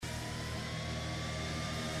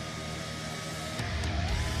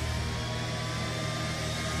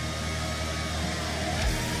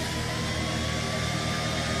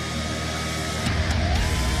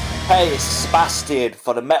Hey, it's Sebastian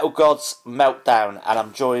for the Metal Gods Meltdown, and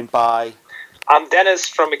I'm joined by... I'm Dennis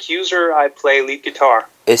from Accuser. I play lead guitar.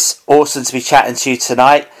 It's awesome to be chatting to you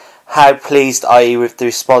tonight. How pleased are you with the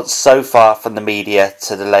response so far from the media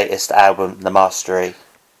to the latest album, The Mastery?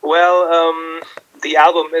 Well, the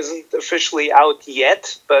album isn't officially out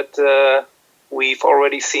yet, but we've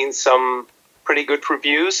already seen some pretty good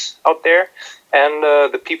reviews out there, and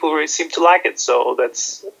the people really seem to like it, so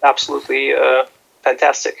that's absolutely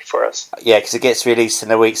fantastic for us. Yeah, because it gets released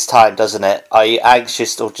in a week's time, doesn't it? Are you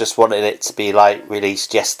anxious or just wanting it to be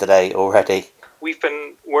released yesterday already? We've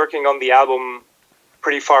been working on the album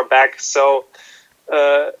pretty far back, so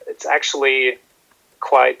it's actually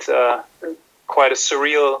quite a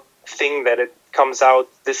surreal thing that it comes out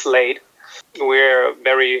this late. We're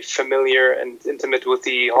very familiar and intimate with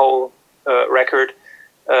the whole record,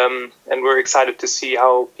 and we're excited to see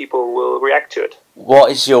how people will react to it.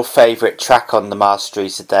 What is your favourite track on The Mastery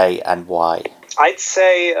today, and why? I'd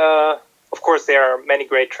say, of course, there are many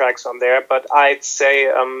great tracks on there, but I'd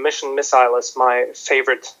say Mission Missile is my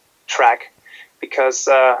favorite track because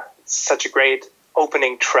it's such a great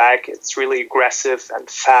opening track. It's really aggressive and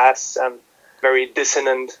fast and very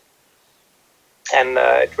dissonant, and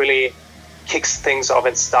it really kicks things off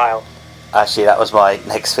in style. Actually, that was my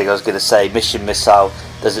next thing I was going to say. Mission Missile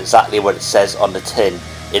does exactly what it says on the tin.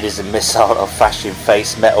 It is a missile of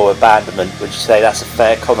fashion-faced metal abandonment. Would you say that's a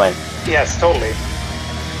fair comment? Yes, totally.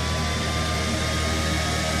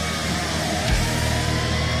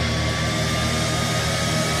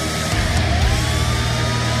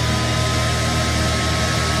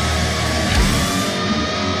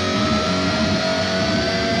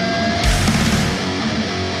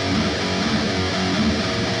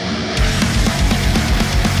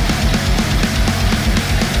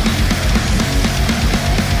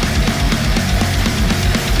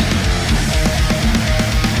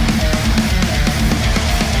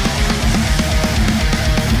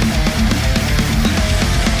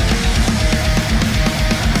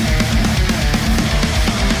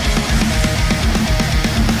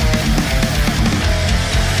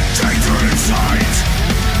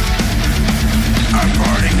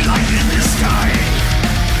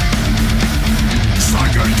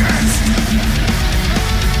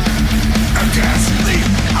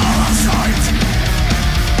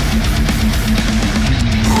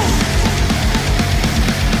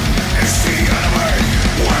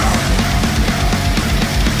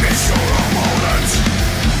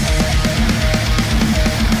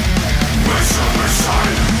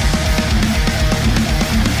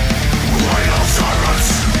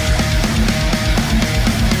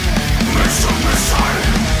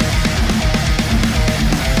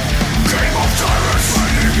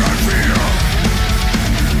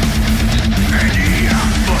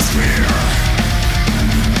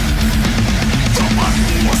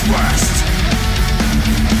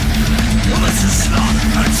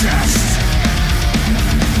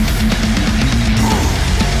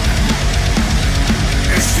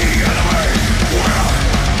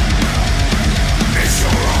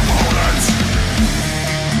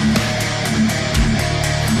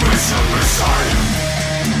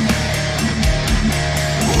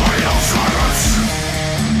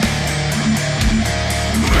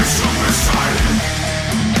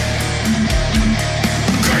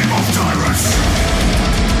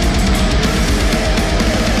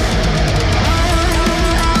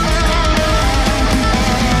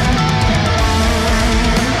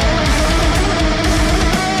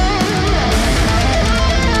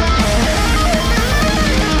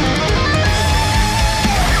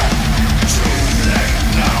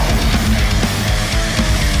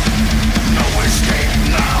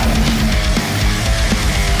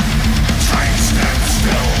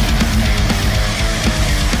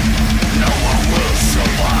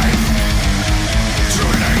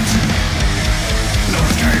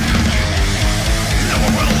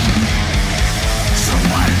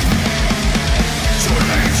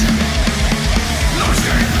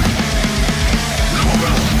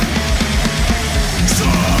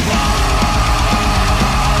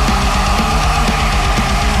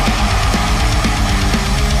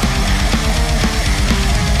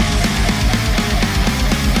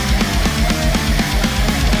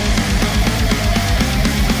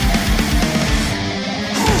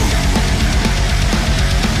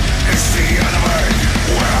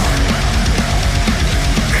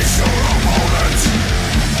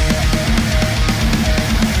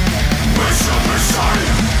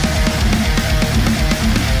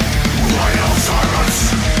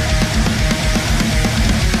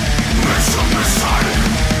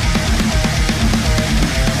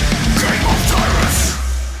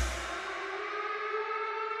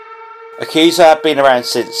 Accuser have been around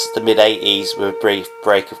since the mid-80s with a brief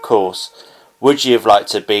break, of course. Would you have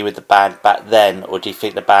liked to be with the band back then, or do you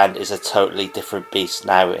think the band is a totally different beast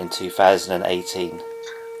now in 2018?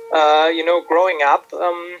 Growing up,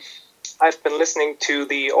 I've been listening to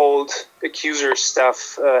the old Accuser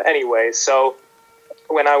stuff anyway. So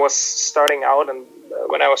when I was starting out and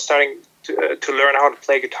when I was starting to learn how to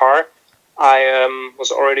play guitar, I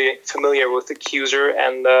was already familiar with Accuser,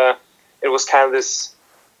 and it was kind of this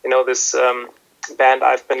band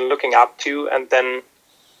I've been looking up to. And then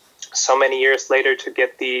so many years later, to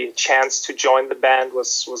get the chance to join the band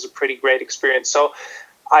was a pretty great experience. So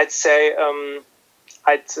I'd say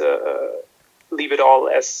I'd leave it all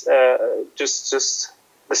as just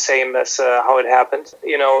the same as how it happened.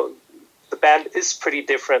 The band is pretty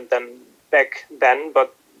different than back then,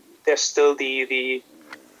 but there's still the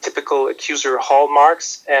typical Accuser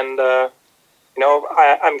hallmarks, and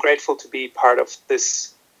I'm grateful to be part of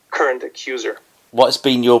this current Accuser. What's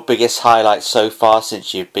been your biggest highlight so far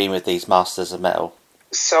since you've been with these Masters of Metal?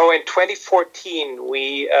 So in 2014,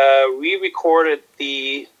 we re-recorded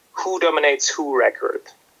the Who Dominates Who record.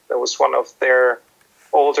 That was one of their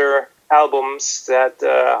older albums that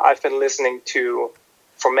I've been listening to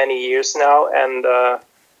for many years now, and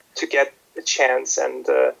to get a chance and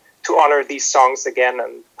to honor these songs again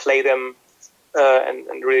and play them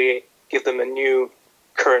and really give them a new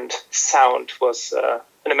current sound was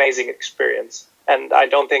an amazing experience. And I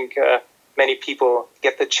don't think many people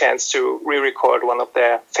get the chance to re-record one of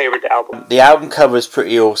their favorite albums. The album cover is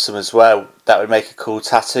pretty awesome as well. That would make a cool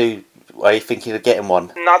tattoo. Are you thinking of getting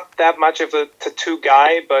one? Not that much of a tattoo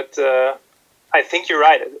guy, but I think you're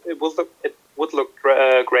right. It would look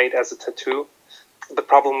great as a tattoo. The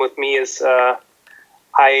problem with me is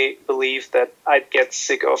I believe that I'd get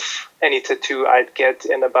sick of any tattoo I'd get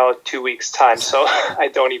in about 2 weeks' time, so I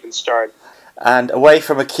don't even start. And away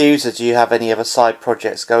from Accuser, do you have any other side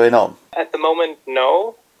projects going on? At the moment,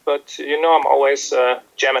 no. But, I'm always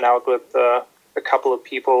jamming out with a couple of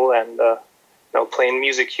people and, playing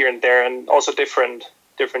music here and there, and also different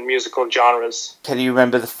musical genres. Can you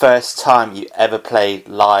remember the first time you ever played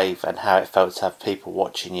live and how it felt to have people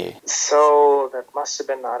watching you? So that must have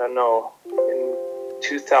been, I don't know, in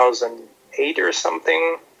 2008 or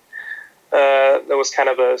something. There was kind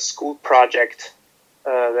of a school project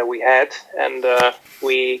that we had, and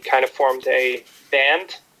we kind of formed a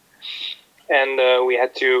band, and we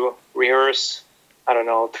had to rehearse, I don't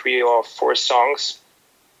know, 3 or 4 songs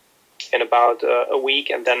in about a week,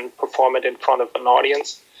 and then perform it in front of an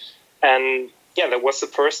audience. And yeah, that was the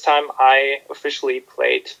first time I officially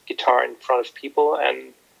played guitar in front of people, and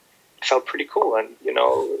it felt pretty cool. And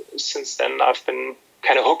since then I've been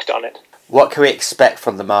kind of hooked on it. What can we expect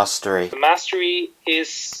from the Mastery? The Mastery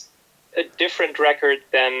is a different record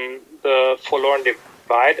than the Forlorn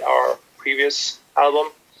Divide, our previous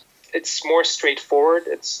album. It's more straightforward.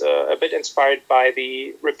 It's a bit inspired by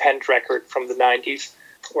the Repent record from the 90s,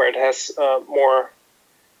 where it has more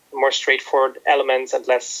straightforward elements and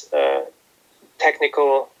less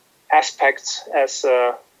technical aspects as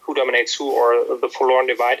Who Dominates Who or the Forlorn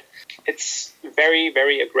Divide. It's very,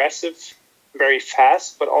 very aggressive, very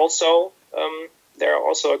fast, but also there are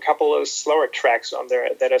also a couple of slower tracks on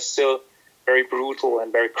there that are still very brutal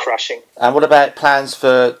and very crushing. And what about plans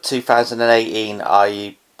for 2018? Have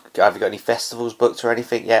you got any festivals booked or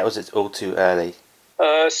anything yet, or is it all too early?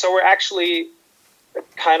 So we're actually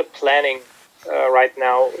kind of planning right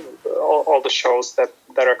now all the shows that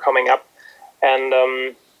are coming up,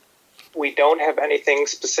 and we don't have anything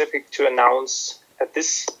specific to announce at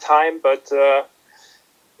this time, but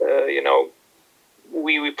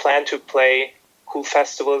we plan to play cool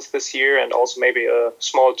festivals this year, and also maybe a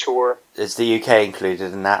small tour. Is the UK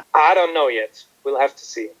included in that? I don't know yet. We'll have to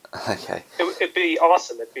see. Okay. It'd be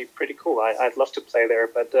awesome. It'd be pretty cool. I'd love to play there,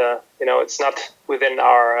 but it's not within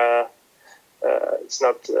our. It's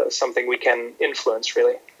not something we can influence,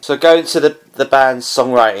 really. So going to the band's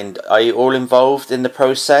songwriting, are you all involved in the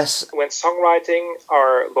process? When songwriting,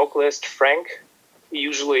 our vocalist Frank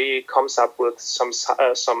usually comes up with some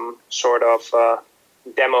sort of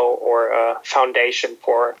demo or foundation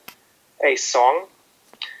for a song,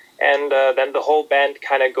 and then the whole band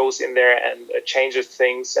kind of goes in there and changes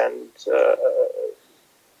things, and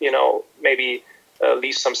maybe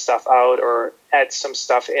leave some stuff out or add some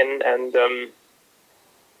stuff in, and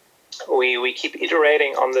we keep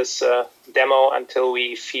iterating on this demo until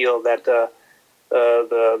we feel that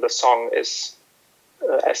the song is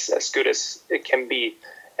as good as it can be.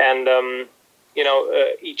 And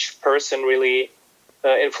each person really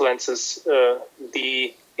influences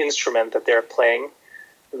the instrument that they're playing.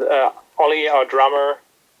 Ollie, our drummer,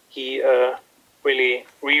 he really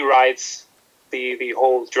rewrites the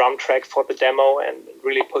whole drum track for the demo and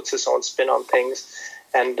really puts his own spin on things.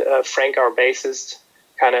 And Frank, our bassist,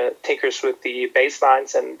 kind of tinkers with the bass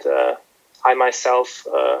lines, and I myself,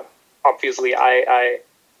 obviously, I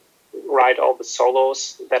write all the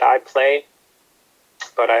solos that I play,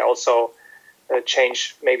 but I also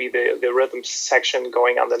change maybe the rhythm section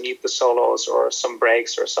going underneath the solos or some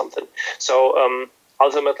breaks or something. So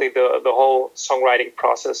ultimately, the whole songwriting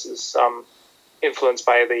process is influenced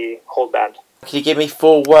by the whole band. Can you give me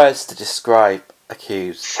 4 words to describe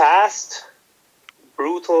Accused? Fast,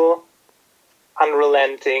 brutal,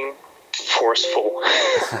 unrelenting, forceful.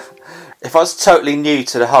 If I was totally new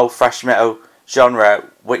to the whole thrash metal genre,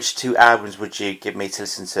 which 2 albums would you give me to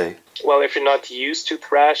listen to? Well, if you're not used to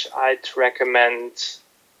thrash, I'd recommend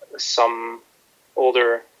some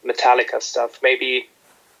older Metallica stuff. Maybe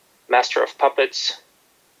Master of Puppets,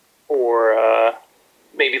 or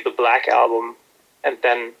maybe the Black Album, and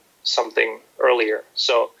then something earlier.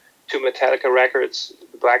 So 2 Metallica records,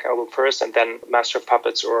 the Black Album first, and then Master of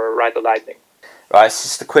Puppets or Ride the Lightning. Right, it's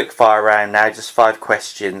just a quick fire round now, just 5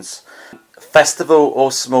 questions. Festival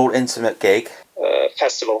or small intimate gig?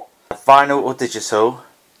 Festival. Vinyl or digital?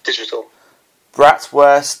 Digital.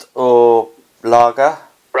 Bratwurst or Lager?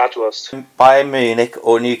 Bratwurst. Bayern Munich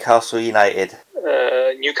or Newcastle United?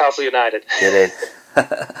 Newcastle United. Get in.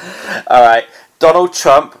 Alright, Donald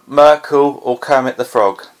Trump, Merkel or Kermit the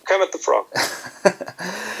Frog? Kermit the Frog.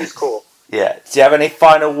 He's cool. Yeah. Do you have any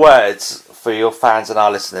final words for your fans and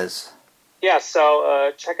our listeners? Yeah,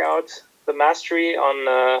 so check out the Mastery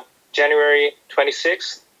on January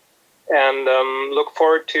 26th, and look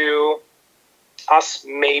forward to us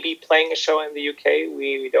maybe playing a show in the UK.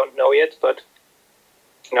 We don't know yet, but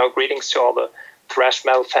greetings to all the thrash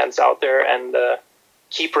metal fans out there, and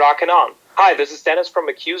keep rocking on. Hi, this is Dennis from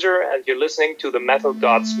Accuser, and you're listening to the Metal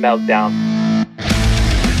Gods Meltdown.